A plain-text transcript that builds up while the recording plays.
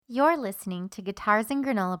You're listening to Guitars and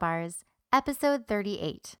Granola Bars, episode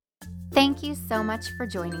 38. Thank you so much for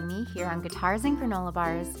joining me here on Guitars and Granola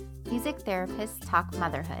Bars, Music Therapists Talk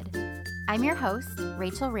Motherhood. I'm your host,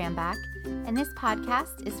 Rachel Rambach, and this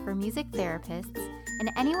podcast is for music therapists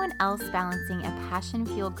and anyone else balancing a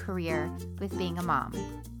passion-fueled career with being a mom.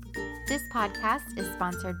 This podcast is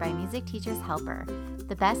sponsored by Music Teachers Helper,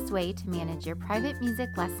 the best way to manage your private music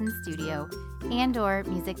lesson studio and/or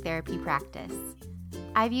music therapy practice.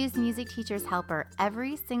 I've used Music Teachers Helper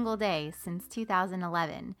every single day since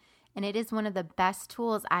 2011, and it is one of the best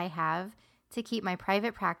tools I have to keep my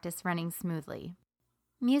private practice running smoothly.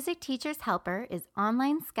 Music Teachers Helper is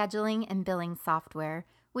online scheduling and billing software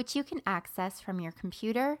which you can access from your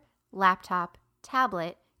computer, laptop,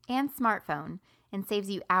 tablet, and smartphone, and saves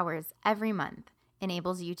you hours every month,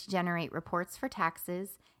 enables you to generate reports for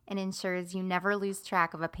taxes, and ensures you never lose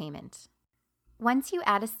track of a payment. Once you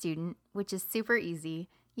add a student, which is super easy,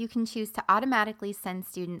 you can choose to automatically send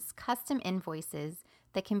students custom invoices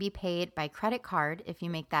that can be paid by credit card if you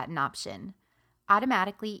make that an option.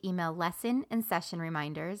 Automatically email lesson and session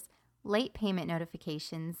reminders, late payment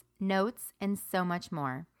notifications, notes, and so much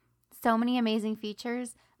more. So many amazing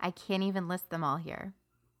features, I can't even list them all here.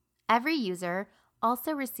 Every user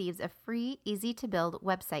also receives a free, easy-to-build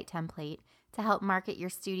website template to help market your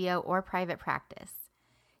studio or private practice.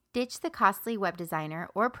 Ditch the costly web designer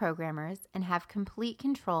or programmers and have complete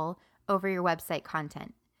control over your website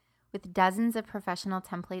content. With dozens of professional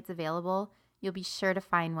templates available, you'll be sure to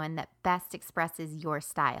find one that best expresses your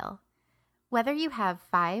style. Whether you have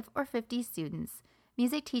 5 or 50 students,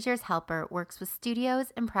 Music Teachers Helper works with studios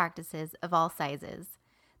and practices of all sizes.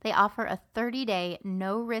 They offer a 30-day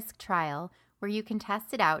no-risk trial where you can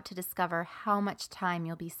test it out to discover how much time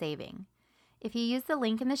you'll be saving. If you use the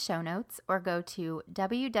link in the show notes or go to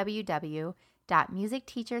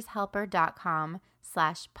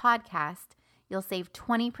www.musicteachershelper.com/podcast, you'll save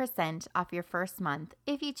 20% off your first month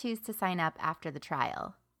if you choose to sign up after the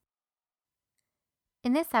trial.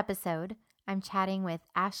 In this episode, I'm chatting with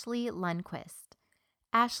Ashley Lundquist.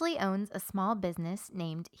 Ashley owns a small business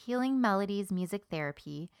named Healing Melodies Music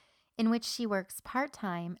Therapy, in which she works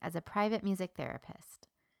part-time as a private music therapist.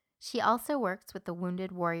 She also works with the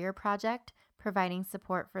Wounded Warrior Project, providing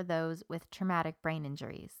support for those with traumatic brain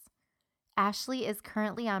injuries. Ashley is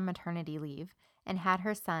currently on maternity leave and had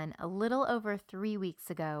her son a little over 3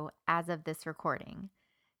 weeks ago as of this recording.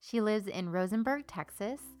 She lives in Rosenberg,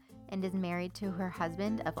 Texas, and is married to her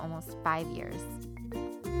husband of almost 5 years.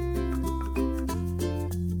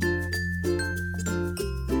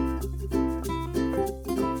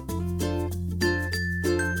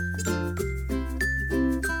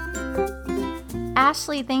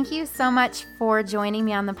 Ashley, thank you so much for joining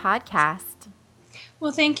me on the podcast.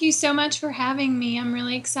 Well, thank you so much for having me. I'm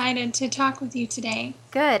really excited to talk with you today.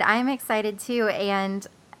 Good. I'm excited too, and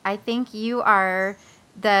I think you are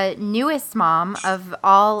the newest mom of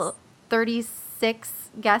all 37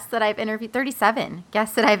 guests that I've interviewed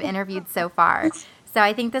so far. So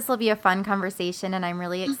I think this will be a fun conversation, and I'm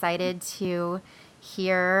really excited to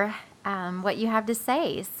hear what you have to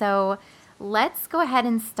say. So let's go ahead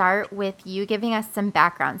and start with you giving us some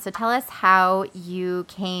background. So tell us how you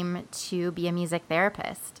came to be a music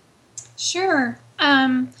therapist. Sure.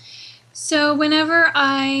 So whenever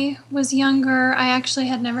I was younger, I actually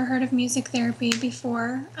had never heard of music therapy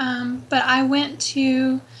before, but I went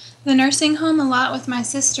to the nursing home a lot with my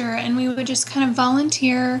sister, and we would just kind of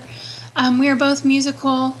volunteer. We were both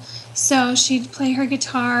musical, so she'd play her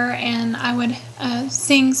guitar, and I would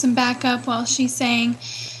sing some backup while she sang.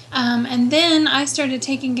 And then I started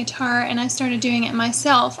taking guitar, and I started doing it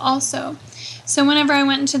myself also. So whenever I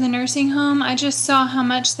went into the nursing home, I just saw how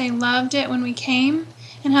much they loved it when we came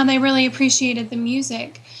and how they really appreciated the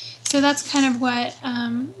music. So that's kind of what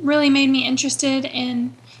really made me interested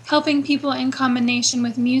in helping people in combination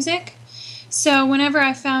with music. So whenever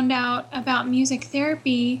I found out about music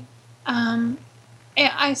therapy, I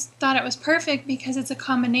thought it was perfect because it's a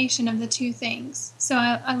combination of the two things. So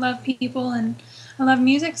I love people and I love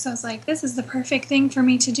music, so I was like, this is the perfect thing for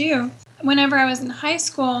me to do. Whenever I was in high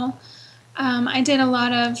school, I did a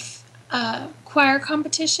lot of choir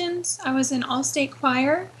competitions. I was in all-state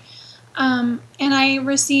choir, and I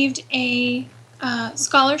received a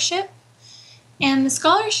scholarship. And the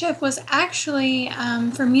scholarship was actually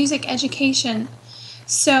for music education.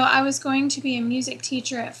 So I was going to be a music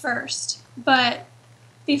teacher at first. But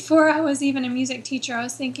before I was even a music teacher, I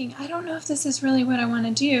was thinking, I don't know if this is really what I want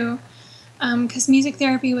to do. Because music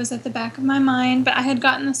therapy was at the back of my mind, but I had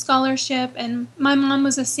gotten the scholarship, and my mom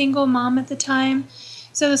was a single mom at the time,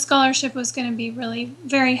 so the scholarship was going to be really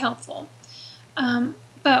very helpful.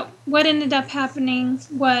 But what ended up happening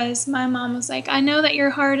was my mom was like, I know that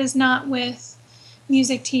your heart is not with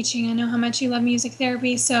music teaching. I know how much you love music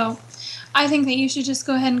therapy, so I think that you should just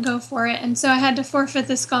go ahead and go for it. And so I had to forfeit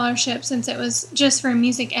the scholarship since it was just for a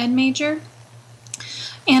music ed major.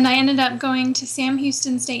 And I ended up going to Sam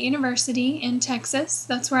Houston State University in Texas.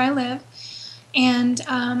 That's where I live. And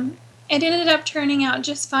it ended up turning out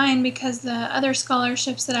just fine because the other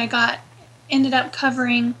scholarships that I got ended up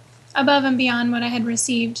covering above and beyond what I had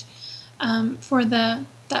received for the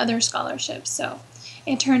other scholarships. So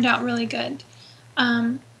it turned out really good.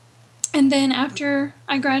 And then after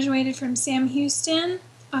I graduated from Sam Houston,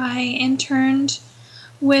 I interned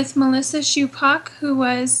with Melissa Schupak, who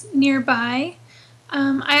was nearby.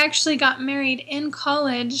 I actually got married in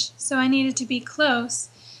college, so I needed to be close.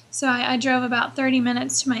 So I drove about 30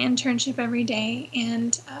 minutes to my internship every day,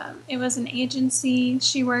 and it was an agency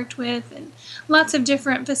she worked with and lots of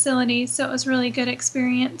different facilities, so it was a really good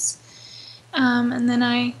experience. And then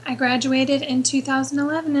I graduated in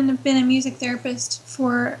 2011 and have been a music therapist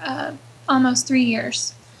for almost 3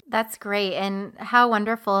 years. That's great, and how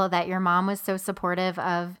wonderful that your mom was so supportive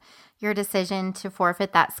of your decision to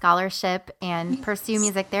forfeit that scholarship and pursue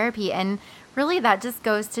music therapy. And really that just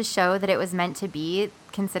goes to show that it was meant to be,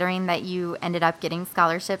 considering that you ended up getting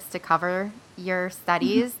scholarships to cover your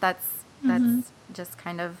studies. Mm-hmm. That's just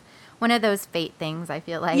kind of one of those fate things, I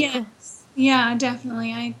feel like. Yes. Yeah,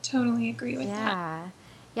 definitely. I totally agree with that.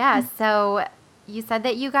 Yeah. So you said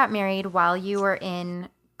that you got married while you were in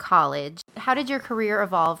college. How did your career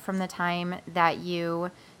evolve from the time that you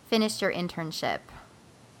finished your internship?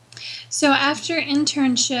 So after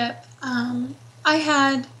internship, I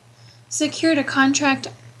had secured a contract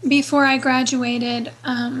before I graduated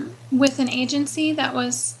with an agency that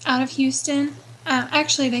was out of Houston.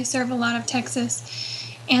 Actually, they serve a lot of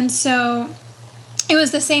Texas. And so it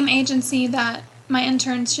was the same agency that my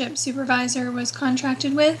internship supervisor was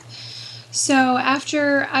contracted with. So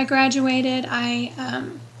after I graduated, I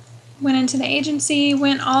went into the agency,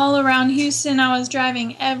 went all around Houston. I was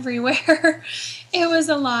driving everywhere. It was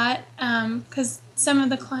a lot because some of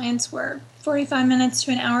the clients were 45 minutes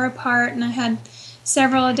to an hour apart, and I had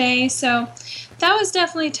several a day. So that was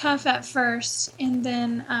definitely tough at first. And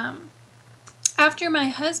then after my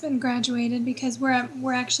husband graduated, because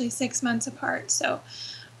we're actually 6 months apart, so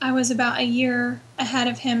I was about a year ahead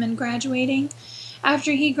of him in graduating.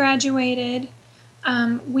 After he graduated,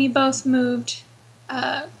 we both moved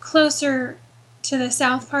closer to the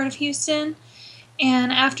south part of Houston.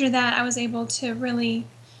 And after that, I was able to really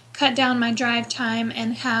cut down my drive time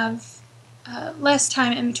and have less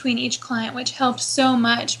time in between each client, which helped so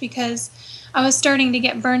much because I was starting to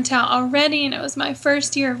get burnt out already, and it was my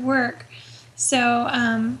first year of work. So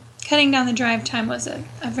cutting down the drive time was a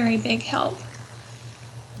very big help.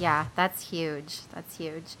 Yeah, that's huge. That's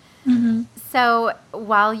huge. Mm-hmm. So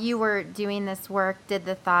while you were doing this work, did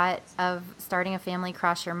the thought of starting a family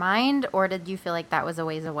cross your mind, or did you feel like that was a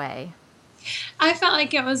ways away? I felt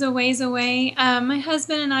like it was a ways away. My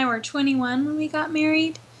husband and I were 21 when we got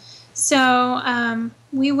married. So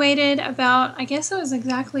we waited about, I guess it was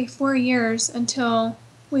exactly 4 years until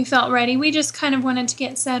we felt ready. We just kind of wanted to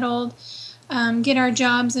get settled, get our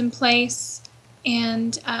jobs in place,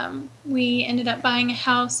 and we ended up buying a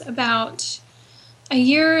house about a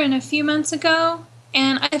year and a few months ago.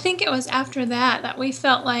 And I think it was after that we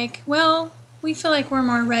felt like, well, we feel like we're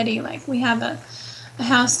more ready. Like we have a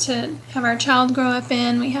house to have our child grow up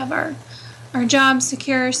in. We have our job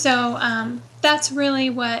secure. So that's really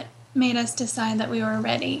what made us decide that we were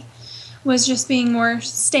ready, was just being more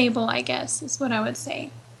stable, I guess, is what I would say.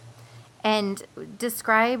 And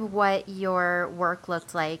describe what your work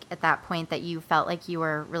looked like at that point that you felt like you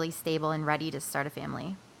were really stable and ready to start a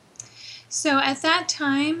family. So at that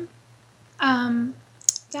time,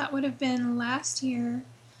 that would have been last year,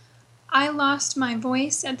 I lost my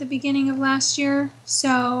voice at the beginning of last year,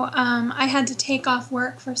 so I had to take off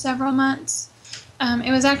work for several months.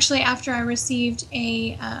 It was actually after I received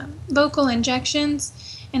a vocal injections,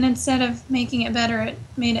 and instead of making it better, it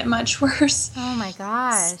made it much worse. Oh my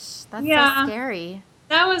gosh, that's so scary.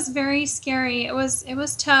 That was very scary. It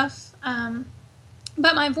was tough,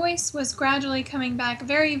 but my voice was gradually coming back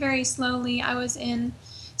very, very slowly. I was in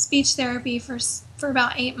speech therapy for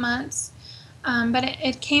about 8 months. But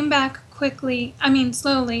it came back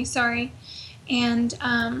slowly, sorry. And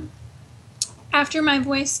after my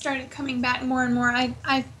voice started coming back more and more,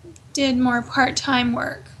 I did more part-time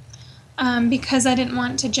work because I didn't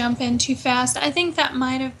want to jump in too fast. I think that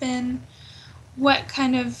might have been what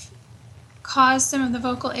kind of caused some of the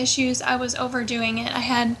vocal issues. I was overdoing it. I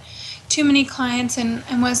had too many clients and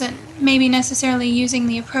wasn't maybe necessarily using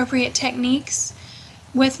the appropriate techniques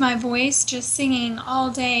with my voice, just singing all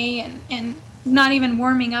day and not even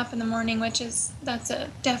warming up in the morning, that's a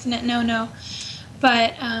definite no-no.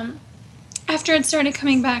 But after it started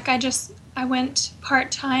coming back, I went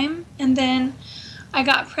part-time, and then I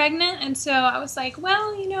got pregnant, and so I was like,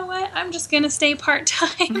 well, you know what? I'm just going to stay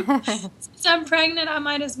part-time. Since I'm pregnant, I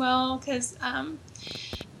might as well, because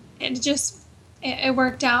it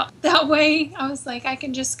worked out that way. I was like, I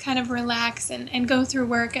can just kind of relax and go through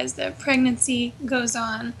work as the pregnancy goes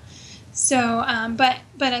on. So, but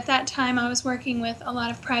at that time, I was working with a lot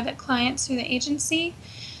of private clients through the agency.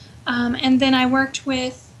 And then I worked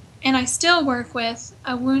with, and I still work with,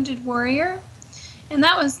 a wounded warrior. And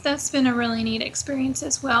that's been a really neat experience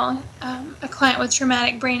as well. A client with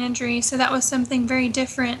traumatic brain injury. So that was something very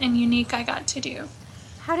different and unique I got to do.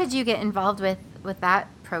 How did you get involved with that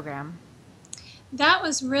program? That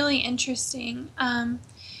was really interesting.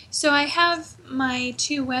 So I have my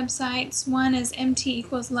 2 websites. One is MT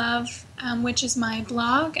Equals Love, which is my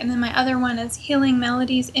blog. And then my other one is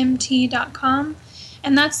healingmelodiesmt.com.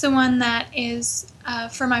 And that's the one that is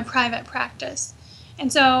for my private practice.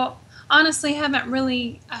 And so honestly, I haven't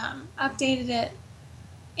really updated it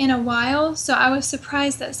in a while, so I was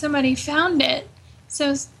surprised that somebody found it.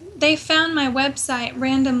 So they found my website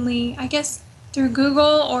randomly, I guess through Google,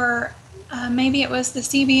 or maybe it was the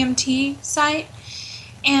CBMT site,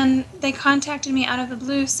 and they contacted me out of the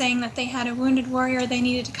blue saying that they had a wounded warrior they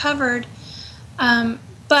needed covered,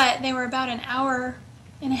 but they were about an hour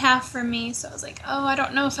and a half from me, so I was like, oh, I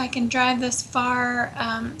don't know if I can drive this far.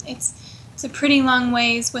 It's a pretty long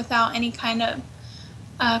ways without any kind of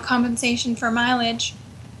compensation for mileage.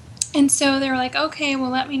 And so they were like, okay, well,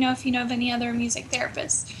 let me know if you know of any other music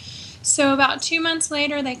therapists. So about 2 months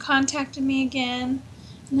later, they contacted me again,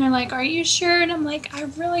 and they're like, are you sure? And I'm like, I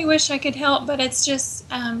really wish I could help, but it's just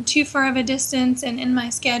too far of a distance, and in my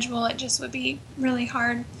schedule, it just would be really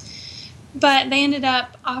hard. But they ended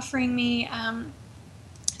up offering me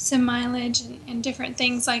some mileage and different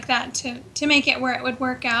things like that to make it where it would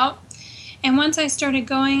work out. And once I started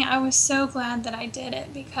going, I was so glad that I did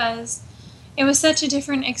it, because it was such a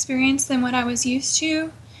different experience than what I was used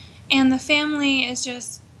to. And the families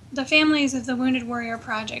of the Wounded Warrior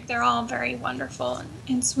Project, they're all very wonderful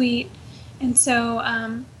and sweet. And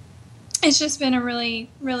so it's just been a really,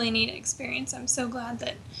 really neat experience. I'm so glad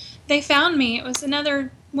that they found me. It was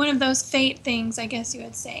another one of those fate things, I guess you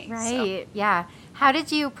would say. Right, yeah. How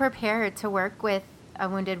did you prepare to work with a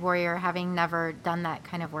wounded warrior, having never done that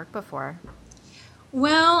kind of work before?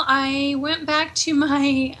 Well, I went back to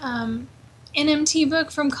my NMT book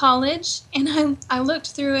from college, and I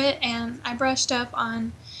looked through it, and I brushed up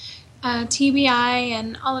on TBI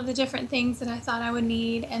and all of the different things that I thought I would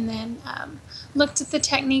need, and then looked at the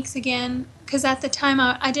techniques again, because at the time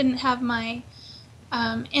I didn't have my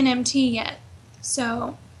NMT yet,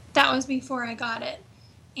 so that was before I got it.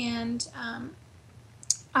 And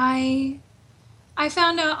I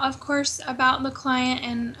found out, of course, about the client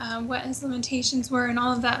and what his limitations were and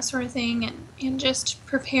all of that sort of thing, and just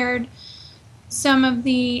prepared some of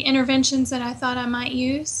the interventions that I thought I might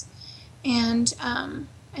use. And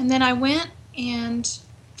then I went and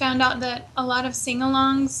found out that a lot of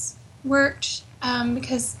sing-alongs worked,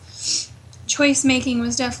 because choice making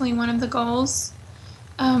was definitely one of the goals,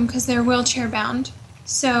 because they're wheelchair bound.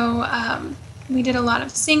 So we did a lot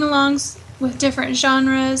of sing-alongs with different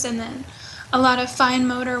genres, and then a lot of fine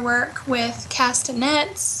motor work with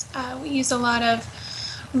castanets. We use a lot of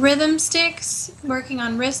rhythm sticks, working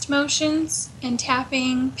on wrist motions and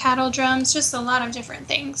tapping, paddle drums, just a lot of different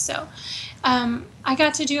things. So I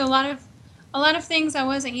got to do a lot of things I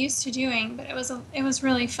wasn't used to doing, but it was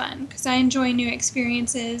really fun, because I enjoy new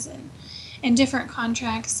experiences and different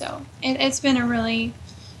contracts. So it's been a really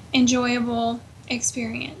enjoyable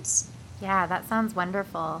experience. Yeah, that sounds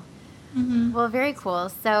wonderful. Mm-hmm. Well, very cool.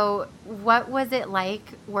 So what was it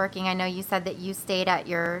like working? I know you said that you stayed at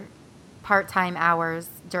your part-time hours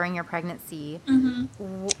during your pregnancy.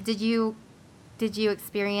 Mm-hmm. Did you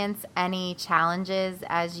experience any challenges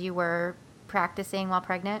as you were practicing while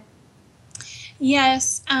pregnant?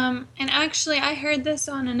 Yes, and actually I heard this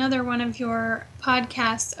on another one of your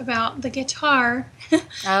podcasts about the guitar.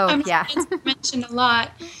 Oh, yeah. It's mentioned a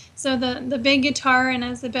lot. So the big guitar, and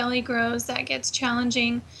as the belly grows, that gets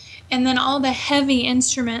challenging. And then all the heavy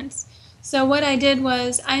instruments. So what I did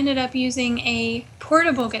was I ended up using a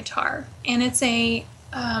portable guitar, and it's a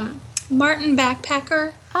Martin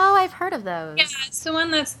backpacker. Oh, I've heard of those. Yeah, it's the one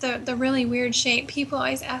that's the really weird shape. People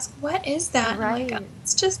always ask, what is that? Right. I'm like, oh,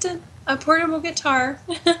 it's just a portable guitar.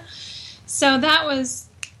 So that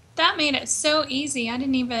made it so easy. I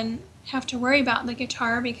didn't even have to worry about the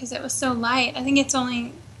guitar because it was so light. I think it's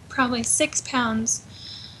only probably 6 pounds.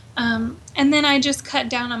 And then I just cut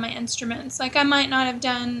down on my instruments. Like I might not have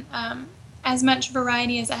done as much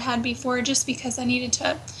variety as I had before just because I needed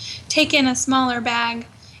to take in a smaller bag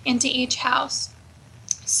into each house.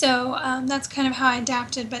 So that's kind of how I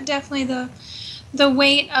adapted, but definitely the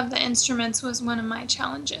weight of the instruments was one of my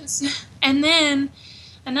challenges. And then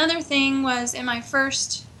another thing was in my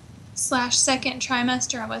first/second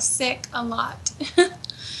trimester, I was sick a lot.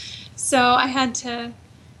 So I had to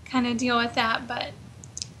kind of deal with that, but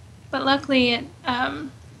luckily it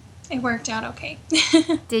worked out okay.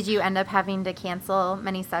 Did you end up having to cancel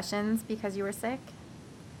many sessions because you were sick?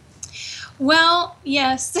 Well,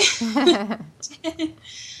 yes.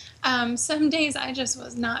 Some days I just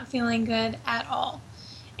was not feeling good at all.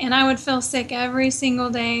 And I would feel sick every single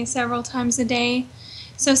day, several times a day.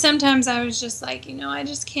 So sometimes I was just like, I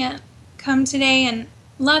just can't come today. And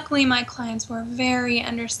luckily my clients were very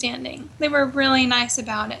understanding. They were really nice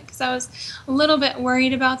about it because I was a little bit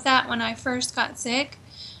worried about that when I first got sick.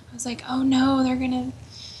 I was like, oh no, they're going to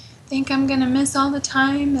think I'm going to miss all the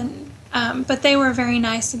time. And but they were very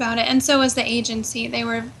nice about it. And so was the agency. They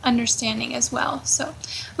were understanding as well. So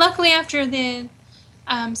luckily after the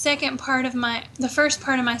first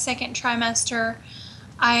part of my second trimester,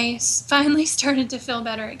 I finally started to feel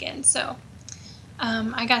better again. So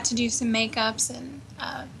I got to do some makeups and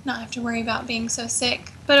not have to worry about being so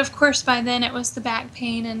sick. But of course, by then it was the back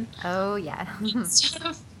pain and oh yeah,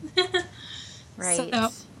 stuff. right. So,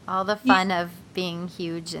 all the fun of being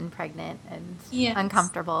huge and pregnant and yes.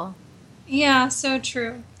 uncomfortable. Yeah, so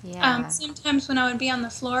true. Yeah. Sometimes when I would be on the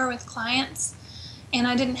floor with clients and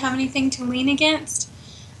I didn't have anything to lean against,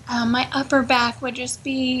 my upper back would just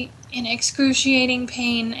be in excruciating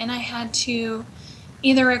pain, and I had to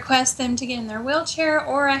either request them to get in their wheelchair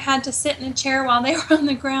or I had to sit in a chair while they were on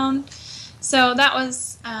the ground. So that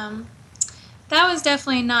was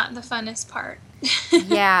definitely not the funnest part.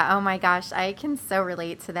 Yeah, oh my gosh, I can so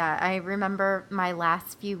relate to that. I remember my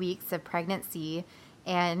last few weeks of pregnancy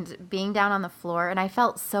and being down on the floor, and I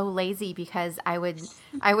felt so lazy because I would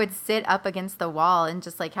sit up against the wall and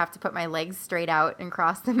just like have to put my legs straight out and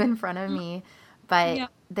cross them in front of me. But Yeah.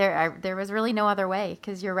 there was really no other way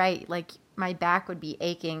because you're right, like my back would be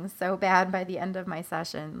aching so bad by the end of my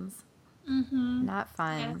sessions. Mm-hmm. Not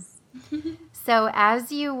fun. Yes. So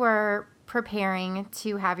as you were preparing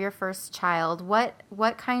to have your first child, what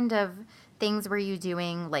kind of things were you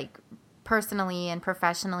doing, like personally and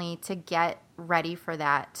professionally, to get ready for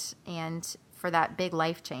that and for that big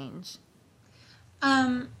life change?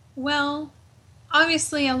 Well,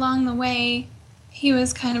 obviously along the way, he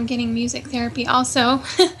was kind of getting music therapy also.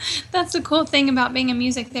 That's the cool thing about being a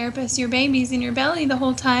music therapist. Your baby's in your belly the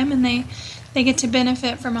whole time, and they get to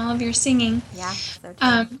benefit from all of your singing. Yeah, so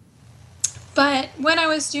true. But what I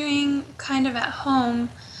was doing kind of at home,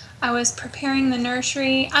 I was preparing the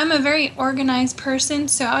nursery. I'm a very organized person,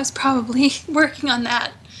 so I was probably working on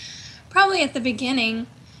that probably at the beginning.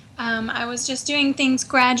 I was just doing things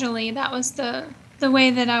gradually. That was the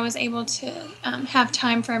way that I was able to have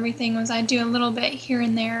time for everything, was I do a little bit here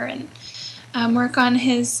and there and work on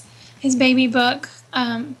his baby book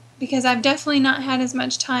because I've definitely not had as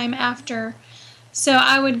much time after. So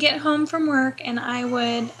I would get home from work and I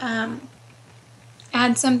would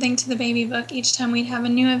add something to the baby book each time we'd have a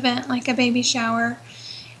new event, like a baby shower.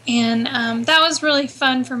 And that was really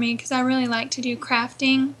fun for me because I really like to do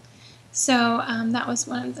crafting. So that was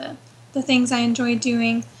one of the things I enjoyed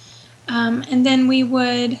doing. And then we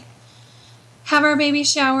would have our baby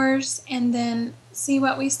showers and then see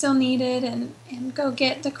what we still needed and go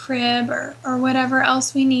get the crib or whatever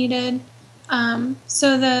else we needed.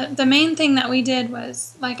 So the main thing that we did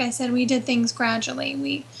was, like I said, we did things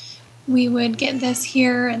gradually. We would get this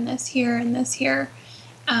here and this here and this here.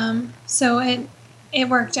 So it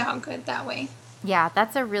worked out good that way. Yeah,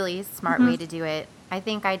 that's a really smart way to do it. I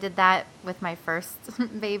think I did that with my first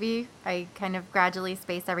baby. I kind of gradually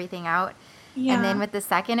spaced everything out. Yeah. And then with the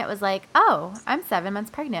second, it was like, oh, I'm 7 months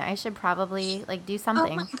pregnant. I should probably like do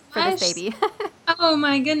something for this baby. Oh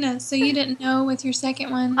my goodness. So you didn't know with your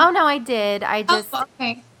second one? Oh no, I did. I just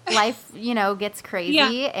okay. Life, gets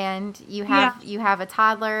crazy and you have a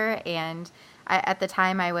toddler, and at the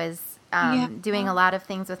time I was doing a lot of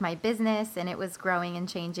things with my business and it was growing and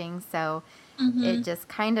changing. So it just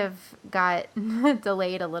kind of got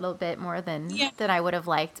delayed a little bit more than I would have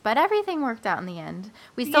liked. But everything worked out in the end.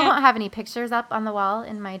 We still don't have any pictures up on the wall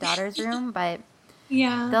in my daughter's room, but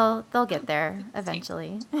they'll get there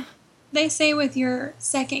eventually. They say with your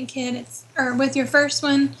second kid, or with your first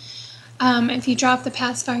one, if you drop the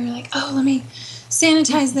pacifier, you're like, oh, let me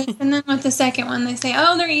sanitize this. And then with the second one, they say,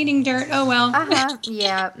 oh, they're eating dirt. Oh, well. Uh-huh.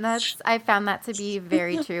 Yeah, I found that to be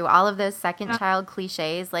very true. All of those second child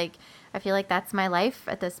cliches, like, I feel like that's my life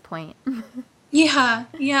at this point. Yeah,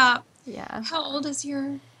 yeah. Yeah. How old is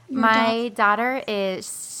your My daughter?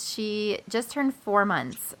 she just turned 4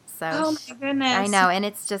 months. So Oh, my I goodness. know, and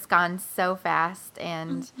it's just gone so fast,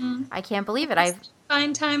 and Mhm. I can't believe it.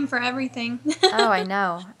 Find time for everything. Oh, I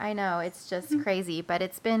know. I know. It's just crazy, but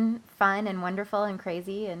it's been fun and wonderful and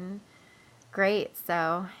crazy and great.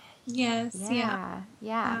 So, Yes, yeah. yeah.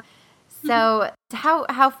 Yeah. Yeah. So,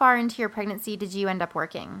 how far into your pregnancy did you end up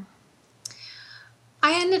working?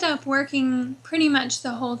 I ended up working pretty much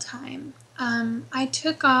the whole time. I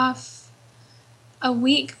took off a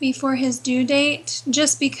week before his due date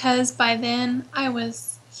just because by then I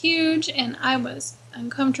was huge and I was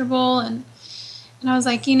uncomfortable and I was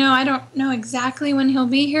like, I don't know exactly when he'll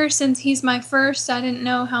be here since he's my first. I didn't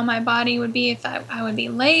know how my body would be, if I would be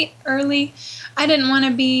late, early. I didn't want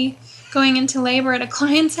to be going into labor at a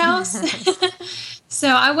client's house. So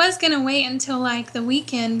I was going to wait until like the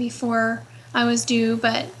weekend before I was due.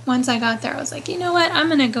 But once I got there, I was like, you know what? I'm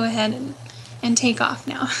going to go ahead and take off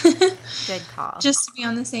now. Good call. Just to be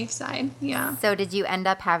on the safe side. Yeah. So, did you end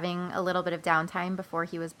up having a little bit of downtime before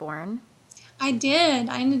he was born? I did.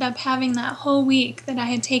 I ended up having that whole week that I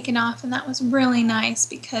had taken off, and that was really nice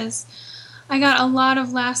because I got a lot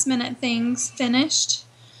of last minute things finished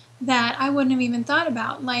that I wouldn't have even thought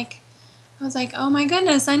about. Like, I was like, oh my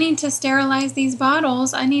goodness, I need to sterilize these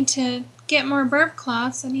bottles. I need to get more burp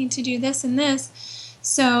cloths. I need to do this and this.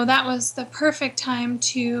 So that was the perfect time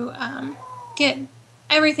to get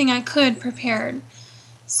everything I could prepared.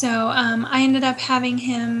 So I ended up having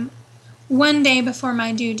him one day before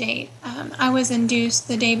my due date. I was induced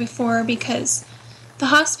the day before because the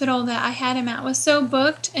hospital that I had him at was so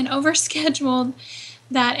booked and overscheduled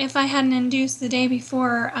that if I hadn't induced the day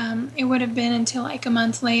before, it would have been until like a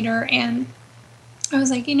month later. And I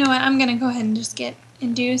was like, you know what, I'm going to go ahead and just get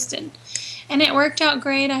induced. And it worked out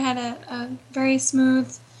great. I had a very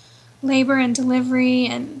smooth labor and delivery.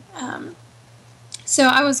 And so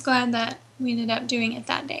I was glad that we ended up doing it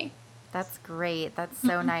that day. That's great. That's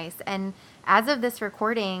so nice. And as of this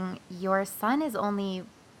recording, your son is only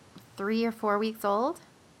 3 or 4 weeks old?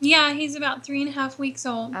 Yeah, he's about 3.5 weeks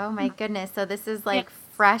old. Oh my goodness. So this is like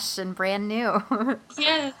fresh and brand new.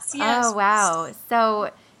 Yes, Oh, wow.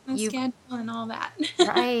 So my you schedule and all that.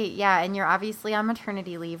 right, yeah, and you're obviously on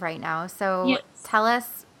maternity leave right now. So Yes. tell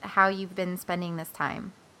us how you've been spending this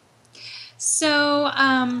time. So,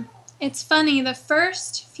 it's funny, the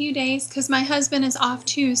first few days, because my husband is off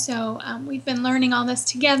too, so we've been learning all this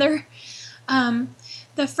together.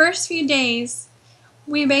 The first few days,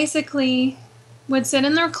 we basically would sit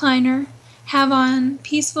in the recliner, have on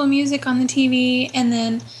peaceful music on the TV, and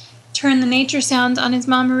then turn the nature sounds on his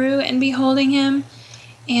mamaroo and be holding him.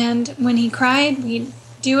 And when he cried, we'd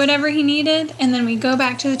do whatever he needed, and then we'd go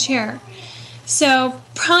back to the chair. So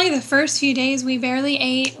probably the first few days we barely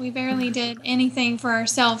ate, we barely did anything for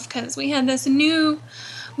ourselves because we had this new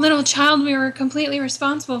little child we were completely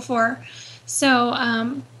responsible for. So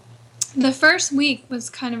the first week was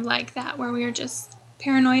kind of like that, where we were just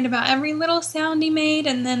paranoid about every little sound he made,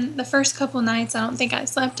 and then the first couple nights I don't think I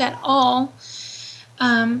slept at all.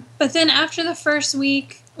 But then after the first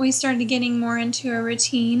week, we started getting more into a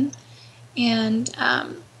routine, and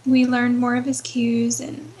we learned more of his cues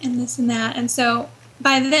and this and that. And so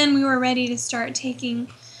by then we were ready to start taking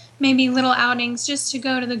maybe little outings just to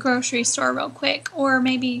go to the grocery store real quick, or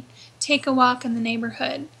maybe take a walk in the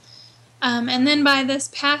neighborhood. And then by this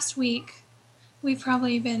past week, we've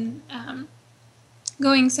probably been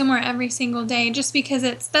going somewhere every single day, just because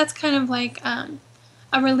that's kind of like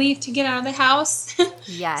a relief to get out of the house.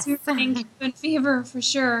 Yes. So we're getting cabin fever for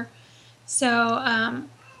sure. So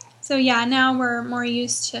yeah, now we're more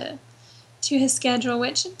used to his schedule,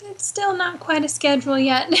 which it's still not quite a schedule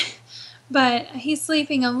yet, but he's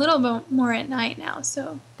sleeping a little bit more at night now.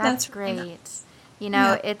 So That's really great. nice. You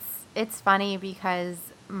know, Yeah. it's funny because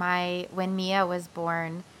when Mia was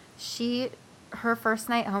born, her first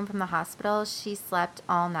night home from the hospital, she slept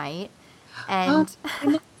all night. And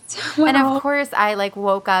Goodness. and Wow. of course I like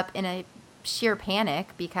woke up in a sheer panic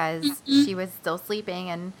because Mm-hmm. she was still sleeping,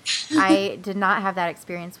 and I did not have that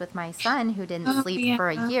experience with my son, who didn't Oh, sleep for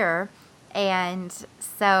a yeah. year. And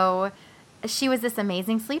so she was this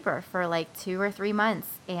amazing sleeper for like 2 or 3 months,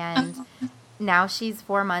 and now she's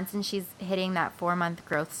 4 months and she's hitting that 4 month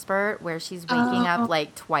growth spurt where she's waking up Oh,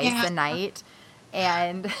 like twice yeah. a night.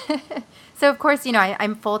 And so of course,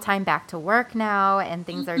 I'm full-time back to work now, and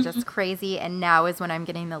things are just crazy, and now is when I'm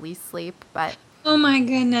getting the least sleep, but Oh my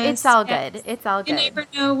goodness. it's all Yes. good. It's all You good. never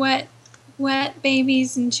know what what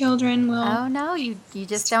babies and children will. Oh, no, you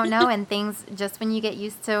just don't know. And things, just when you get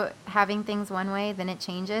used to having things one way, then it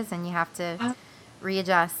changes and you have to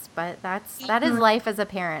readjust. But that is life as a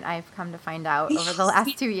parent, I've come to find out over the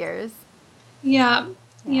last 2 years. Yeah.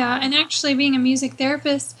 And actually being a music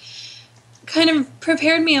therapist kind of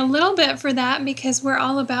prepared me a little bit for that, because we're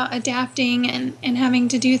all about adapting and having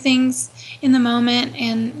to do things in the moment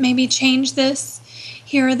and maybe change this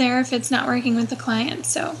here or there if it's not working with the client.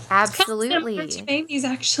 So absolutely, it's kind of babies,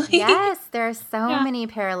 actually. Yes, there are so many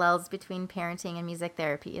parallels between parenting and music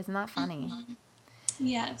therapy. Isn't that funny? Mm-hmm.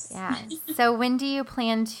 Yes. Yeah. So when do you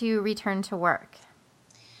plan to return to work?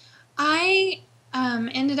 I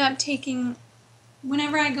ended up taking,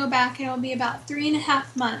 whenever I go back, it'll be about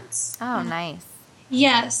 3.5 months. Oh, nice.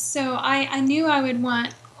 Yes. So I knew I would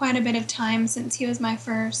want quite a bit of time since he was my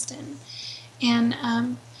first.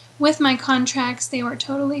 And with my contracts, they were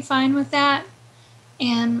totally fine with that.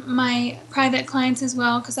 And my private clients as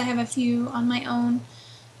well, because I have a few on my own,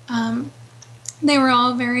 they were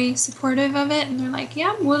all very supportive of it. And they're like,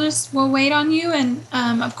 yeah, we'll wait on you. And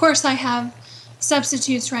of course, I have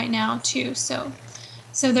substitutes right now, too. So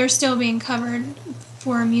they're still being covered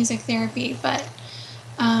for music therapy. But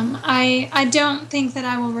I don't think that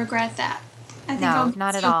I will regret that. I think no,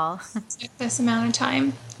 not at all. This amount of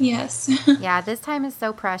time. Yes. Yeah, this time is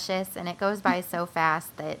so precious and it goes by so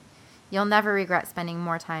fast that you'll never regret spending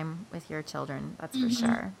more time with your children. That's for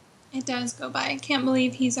sure. It does go by. I can't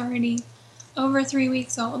believe he's already over 3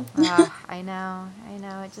 weeks old. I know.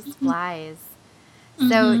 It just flies.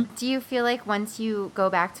 So do you feel like once you go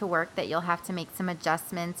back to work that you'll have to make some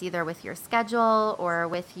adjustments either with your schedule or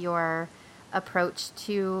with your approach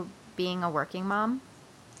to being a working mom?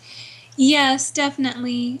 Yes,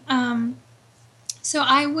 definitely. So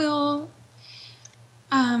I will,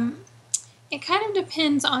 it kind of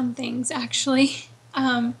depends on things, actually.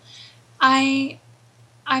 I've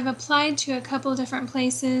applied to a couple different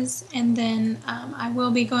places, and then I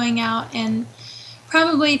will be going out and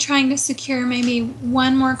probably trying to secure maybe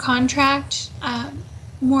one more contract,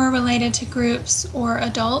 more related to groups or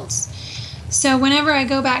adults. So whenever I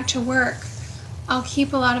go back to work, I'll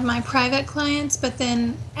keep a lot of my private clients, but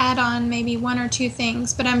then add on maybe 1 or 2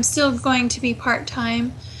 things. But I'm still going to be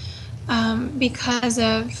part-time because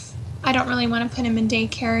of, I don't really want to put him in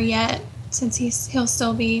daycare yet, since he'll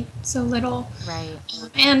still be so little. Right.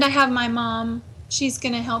 And I have my mom. She's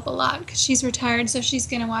going to help a lot because she's retired, so she's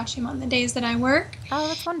going to watch him on the days that I work. Oh,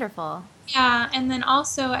 that's wonderful. Yeah, and then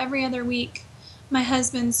also every other week, my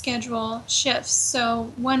husband's schedule shifts.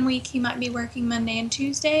 So 1 week he might be working Monday and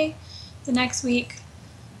Tuesday. The next week,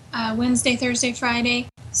 Wednesday, Thursday, Friday.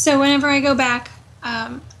 So whenever I go back,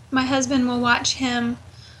 my husband will watch him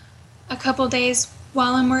a couple days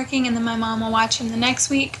while I'm working, and then my mom will watch him the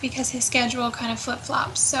next week because his schedule kind of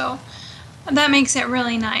flip-flops. So that makes it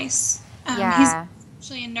really nice. He's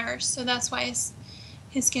actually a nurse, so that's why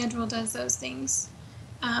his schedule does those things.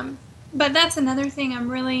 But that's another thing I'm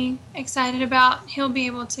really excited about. He'll be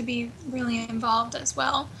able to be really involved as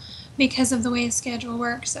well because of the way his schedule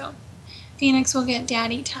works. So Phoenix will get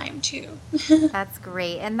daddy time too. That's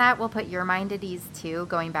great. And that will put your mind at ease too,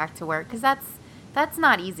 going back to work, because that's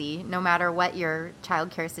not easy, no matter what your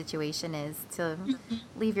childcare situation is, to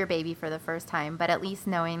leave your baby for the first time. But at least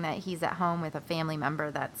knowing that he's at home with a family member,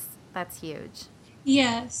 that's huge.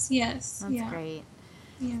 Yes. That's great.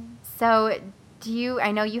 Yeah. So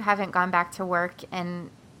I know you haven't gone back to work and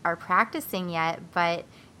are practicing yet, but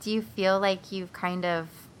do you feel like you've kind of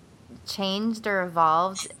changed or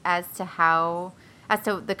evolved as to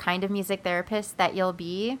the kind of music therapist that you'll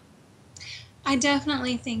be? I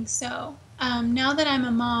definitely think so. Now that I'm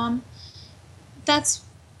a mom, that's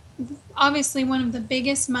obviously one of the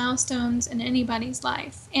biggest milestones in anybody's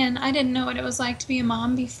life. And I didn't know what it was like to be a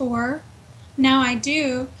mom before. Now I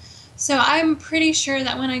do. So I'm pretty sure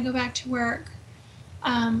that when I go back to work,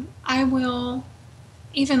 I will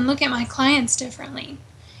even look at my clients differently.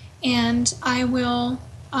 And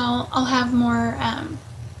I'll have more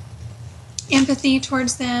empathy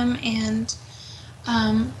towards them, and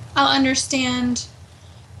I'll understand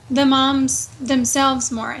the moms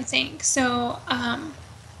themselves more, I think. So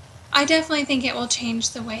I definitely think it will change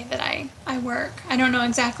the way that I work. I don't know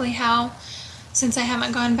exactly how, since I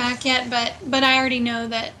haven't gone back yet, but I already know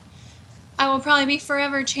that I will probably be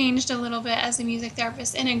forever changed a little bit as a music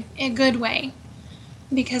therapist in a good way,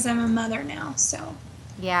 because I'm a mother now. So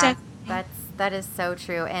yeah, that is so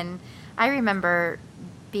true. And I remember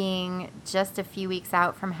being just a few weeks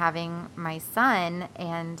out from having my son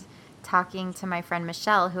and talking to my friend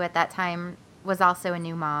Michelle, who at that time was also a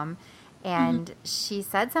new mom, and she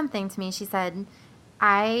said something to me. She said,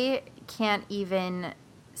 I can't even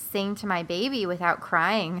sing to my baby without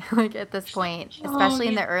crying, like at this point, Oh, especially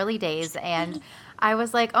in yeah. the early days. And I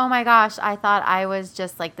was like, oh my gosh, I thought I was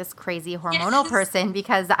just like this crazy hormonal Yes. person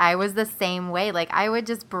because I was the same way. Like I would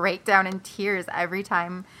just break down in tears every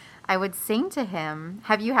time I would sing to him.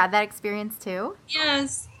 Have you had that experience too?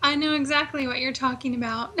 Yes. I know exactly what you're talking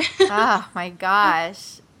about. Oh my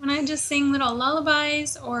gosh. When I just sing little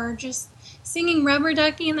lullabies or just singing Rubber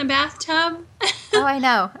Ducky in the bathtub. Oh, I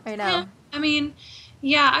know. I Yeah, know. I mean,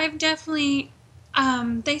 yeah, I've definitely,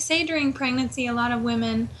 they say during pregnancy a lot of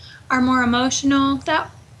women are more emotional. That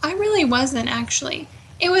I really wasn't actually.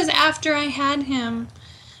 It was after I had him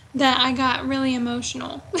that I got really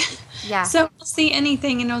emotional. Yeah. So I'll see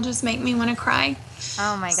anything and it'll just make me want to cry.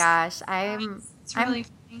 Oh my gosh. It's I'm really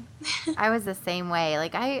funny. I was the same way.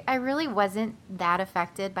 Like I really wasn't that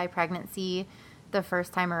affected by pregnancy the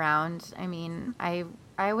first time around. I mean,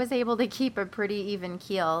 I was able to keep a pretty even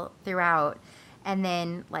keel throughout. And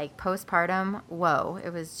then like postpartum, whoa,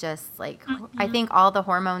 it was just like I Mhm. think all the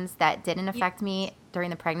hormones that didn't Yeah. affect me during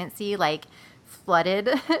the pregnancy like flooded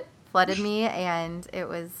flooded me, and it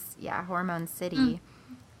was, yeah, hormone Mm. city.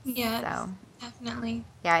 Yes, So, definitely.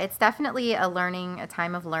 yeah, it's definitely a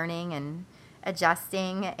time of learning and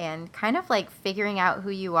adjusting and kind of like figuring out who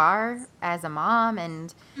you are as a mom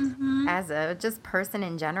and Mhm. as a just person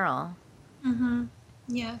in general. Mhm.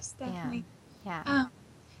 Yes, Yeah. definitely. Yeah. Um,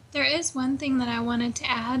 there is one thing that I wanted to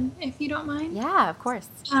add, if you don't mind. Yeah, of course.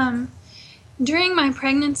 Um, During my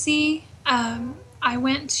pregnancy, I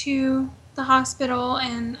went to the hospital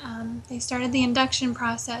and they started the induction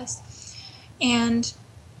process. And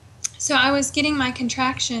so I was getting my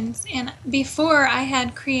contractions, and before I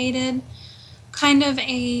had created kind of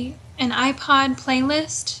an iPod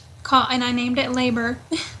playlist called, and I named it Labor.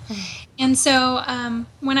 And so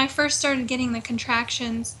when I first started getting the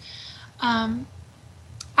contractions, um,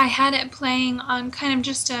 I had it playing on kind of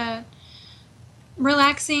just a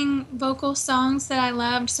relaxing vocal songs that I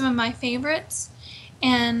loved, some of my favorites,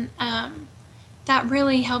 and that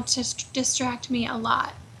really helped to distract me a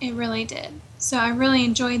lot. It really did. So I really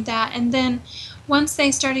enjoyed that. And then once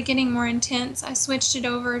they started getting more intense, I switched it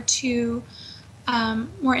over to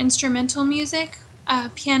more instrumental music,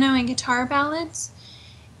 piano and guitar ballads.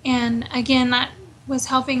 And again, that was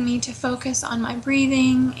helping me to focus on my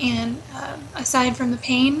breathing and aside from the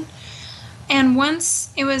pain. And once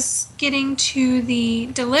it was getting to the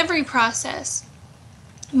delivery process,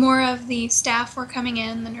 more of the staff were coming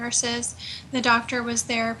in, the nurses, the doctor was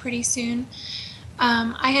there pretty soon.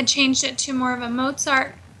 I had changed it to more of a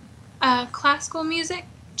Mozart classical music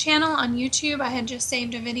channel on YouTube. I had just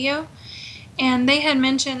saved a video, and they had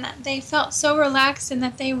mentioned that they felt so relaxed and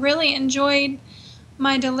that they really enjoyed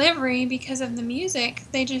my delivery because of the music.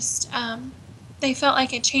 They felt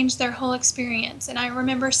like it changed their whole experience. And I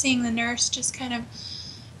remember seeing the nurse just kind of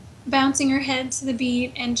bouncing her head to the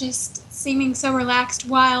beat and just seeming so relaxed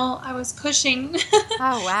while I was pushing.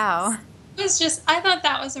 Oh, wow. It was just, I thought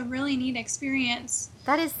that was a really neat experience.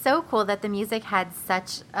 That is so cool that the music had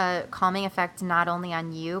such a calming effect not only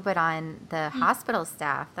on you but on the hospital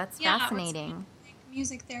staff. That's Yeah, it was fascinating. like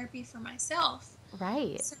music therapy for myself.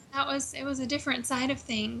 Right. So it was a different side of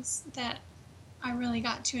things that I really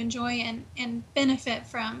got to enjoy and benefit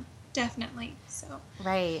from, definitely. So,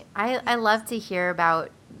 Right. I love to hear about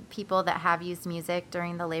people that have used music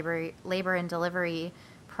during the labor and delivery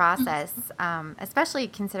process, especially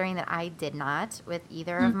considering that I did not with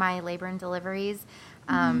either of my labor and deliveries.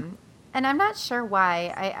 mm-hmm. And I'm not sure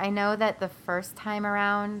why. I know that the first time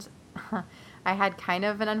around, I had kind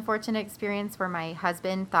of an unfortunate experience where my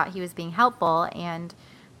husband thought he was being helpful and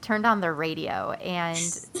turned on the radio.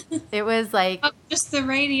 And it was like, Oh, just the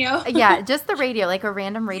radio. yeah, just the radio, like a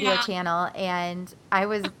random radio Yeah. channel. And I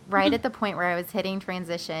was right at the point where I was hitting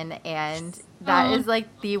transition. And that Oh, is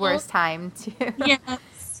like the no. worst time to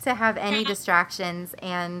Yes. to have any Yeah, distractions.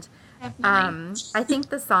 And definitely. I think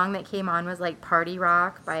the song that came on was like Party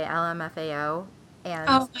Rock by LMFAO. And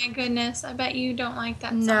Oh my goodness. I bet you don't like that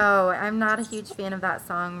song. no, I'm not a huge fan of that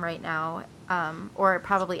song right now, or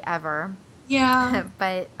probably ever. Yeah.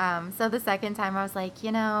 But so the second time I was like,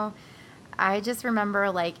 I just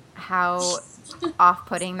remember like how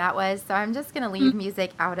off-putting that was. So I'm just going to leave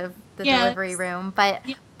music out of the delivery Yes. room. But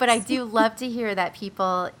I Yes. do love to hear that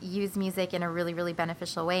people use music in a really, really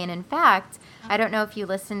beneficial way. And in fact, I don't know if you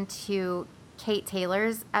listened to Kate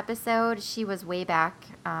Taylor's episode. She was way back,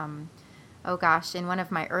 oh gosh, in one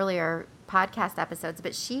of my earlier podcast episodes.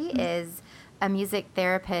 But she is a music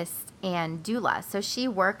therapist and doula. So she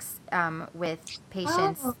works with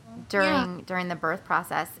patients Oh, yeah. during the birth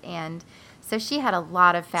process. And so she had a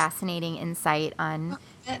lot of fascinating insight on, I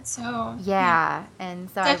bet so. Yeah. yeah. And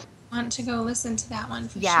so Definitely want to go listen to that one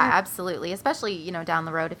for Yeah, sure. absolutely. Especially, down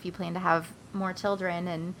the road if you plan to have more children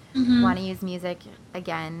and want to use music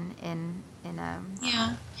again in a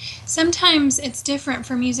Yeah. Sometimes it's different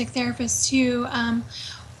for music therapists too.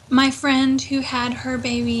 My friend who had her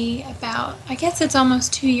baby about, I guess it's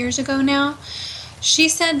almost 2 years ago now, she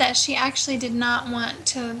said that she actually did not want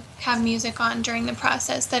to have music on during the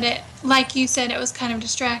process, that it, like you said, it was kind of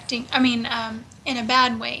distracting. I mean, in a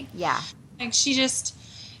bad way. yeah. Like she just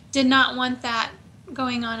did not want that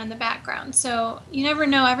going on in the background. So you never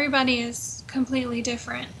know. Everybody is completely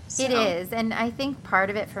different. So. It is. And I think part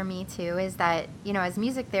of it for me too is that, as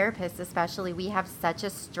music therapists especially, we have such a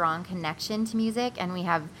strong connection to music and we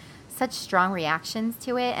have such strong reactions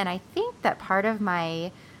to it. And I think that part of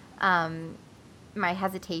my my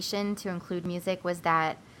hesitation to include music was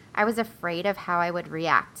that I was afraid of how I would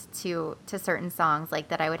react to certain songs, like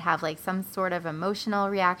that I would have like some sort of emotional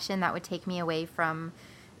reaction that would take me away from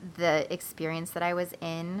the experience that I was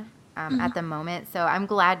in at the moment. So I'm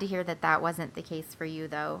glad to hear that that wasn't the case for you,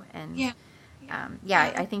 though. And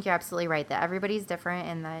I think you're absolutely right that everybody's different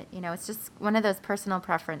and that, it's just one of those personal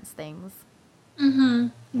preference things. Mm-hmm.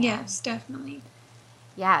 Yes, definitely.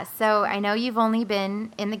 Yeah, so I know you've only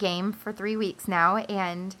been in the game for 3 weeks now,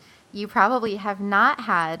 and you probably have not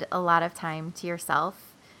had a lot of time to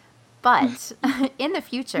yourself. But in the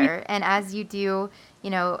future, and as you do,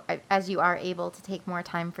 as you are able to take more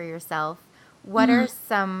time for yourself, what are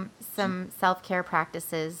some self-care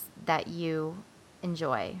practices that you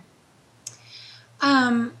enjoy?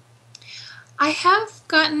 I have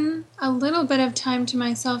gotten a little bit of time to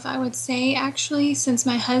myself, I would say, actually, since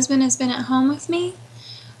my husband has been at home with me.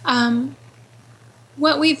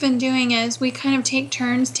 What we've been doing is we kind of take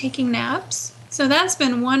turns taking naps. So that's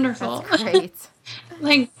been wonderful. That's great.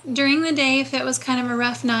 Like during the day, if it was kind of a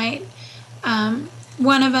rough night,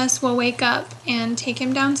 one of us will wake up and take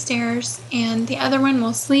him downstairs, and the other one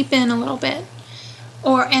will sleep in a little bit.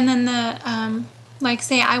 And then like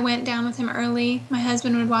say I went down with him early, my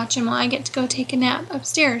husband would watch him while I get to go take a nap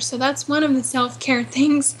upstairs. So that's one of the self-care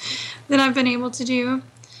things that I've been able to do.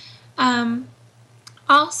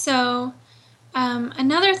 Also,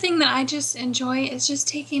 another thing that I just enjoy is just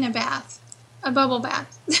taking a bath, a bubble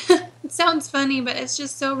bath. It sounds funny, but it's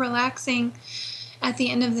just so relaxing at the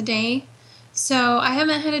end of the day. So I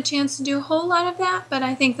haven't had a chance to do a whole lot of that, but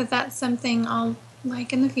I think that that's something I'll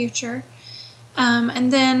like in the future.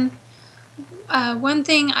 And then one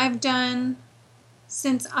thing I've done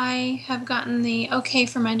since I have gotten the okay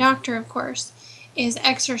from my doctor, of course, is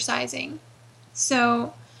exercising.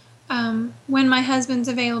 So when my husband's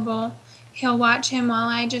available, he'll watch him while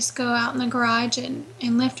I just go out in the garage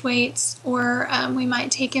and lift weights, or we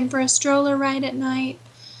might take him for a stroller ride at night,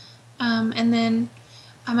 and then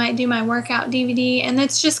I might do my workout DVD, and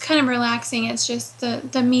it's just kind of relaxing. It's just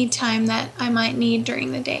the me time that I might need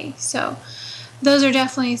during the day. So those are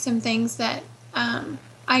definitely some things that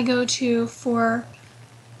I go to for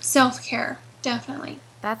self-care, definitely.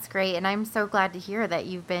 That's great, and I'm so glad to hear that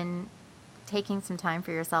you've been taking some time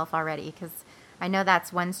for yourself already, because I know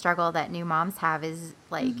that's one struggle that new moms have is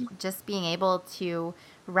like just being able to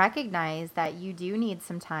recognize that you do need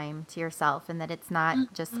some time to yourself and that it's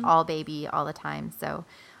not just all baby all the time. So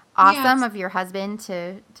awesome of your husband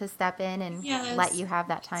to step in and let you have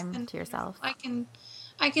that time to yourself.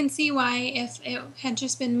 I can see why, if it had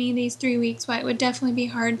just been me these 3 weeks, why it would definitely be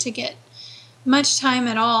hard to get much time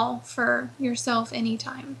at all for yourself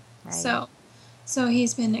anytime. Right. So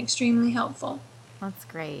he's been extremely helpful. That's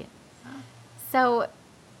great. So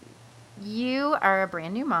you are a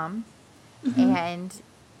brand new mom, and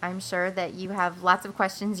I'm sure that you have lots of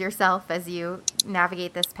questions yourself as you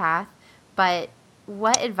navigate this path, but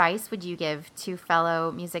what advice would you give to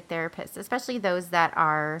fellow music therapists, especially those that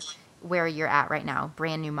are where you're at right now,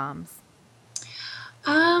 brand new moms?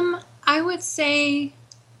 I would say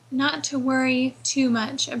not to worry too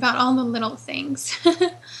much about all the little things.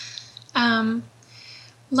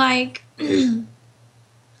 Like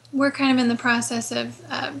we're kind of in the process of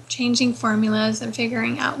changing formulas and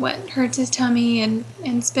figuring out what hurts his tummy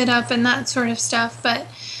and spit up and that sort of stuff. But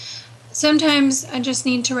sometimes I just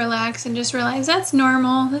need to relax and just realize that's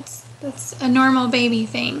normal. That's a normal baby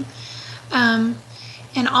thing.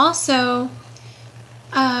 And also,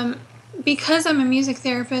 because I'm a music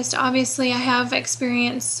therapist, obviously I have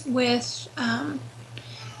experience with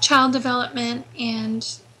child development and,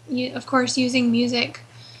 of course, using music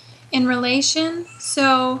in relation.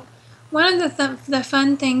 So one of the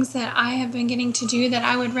fun things that I have been getting to do that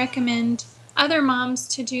I would recommend other moms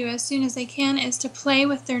to do as soon as they can is to play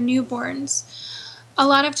with their newborns. A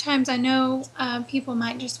lot of times I know people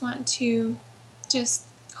might just want to just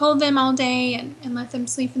hold them all day and let them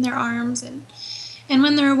sleep in their arms. And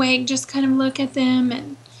when they're awake, just kind of look at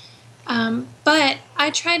them. But I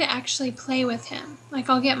try to actually play with him. Like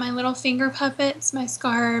I'll get my little finger puppets, my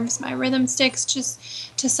scarves, my rhythm sticks,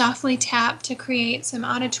 just to softly tap to create some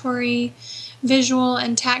auditory, visual,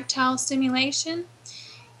 and tactile stimulation.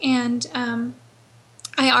 And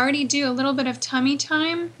I already do a little bit of tummy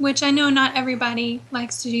time, which I know not everybody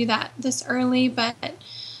likes to do that this early, but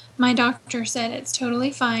my doctor said it's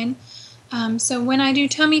totally fine. So when I do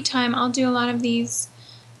tummy time, I'll do a lot of these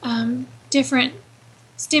different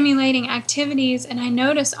stimulating activities, and I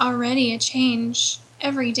notice already a change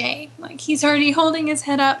every day. Like he's already holding his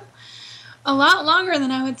head up a lot longer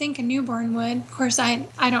than I would think a newborn would. Of course, I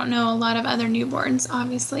don't know a lot of other newborns,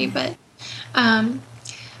 obviously, but I'm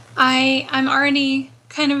already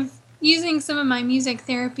kind of using some of my music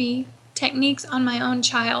therapy techniques on my own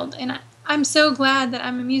child, and I'm so glad that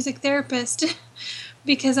I'm a music therapist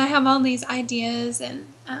because I have all these ideas and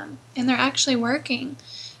they're actually working.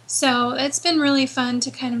 So it's been really fun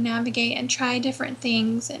to kind of navigate and try different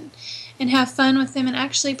things and have fun with them and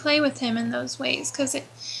actually play with him in those ways, because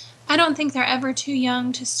I don't think they're ever too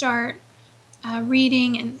young to start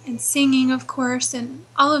reading and singing, of course, and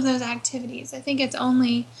all of those activities. I think it's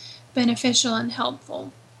only beneficial and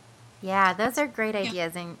helpful. Yeah, those are great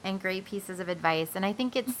ideas and great pieces of advice. And I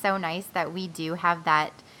think it's so nice that we do have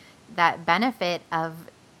that benefit of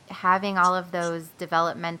having all of those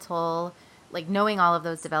developmental, like knowing all of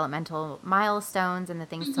those developmental milestones and the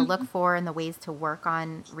things to look for and the ways to work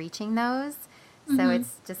on reaching those. So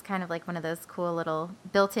it's just kind of like one of those cool little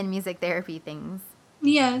built-in music therapy things.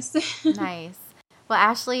 Yes. Nice. Well,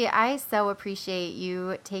 Ashley, I so appreciate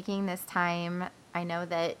you taking this time. I know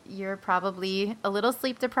that you're probably a little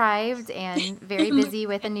sleep deprived and very busy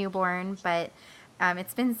with a newborn, but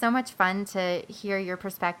it's been so much fun to hear your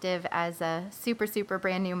perspective as a super, super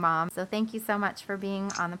brand new mom. So thank you so much for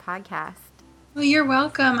being on the podcast. Well, you're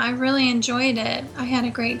welcome. I really enjoyed it. I had a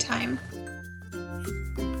great time.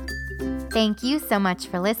 Thank you so much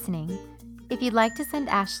for listening. If you'd like to send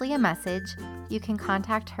Ashley a message, you can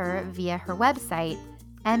contact her via her website,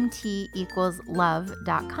 mt=love.com.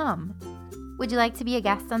 Would you like to be a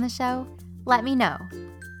guest on the show? Let me know.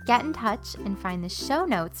 Get in touch and find the show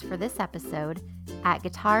notes for this episode at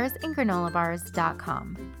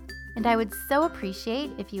guitarsandgranolabars.com. And I would so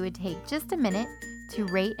appreciate if you would take just a minute to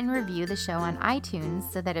rate and review the show on iTunes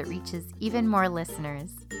so that it reaches even more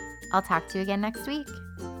listeners. I'll talk to you again next week.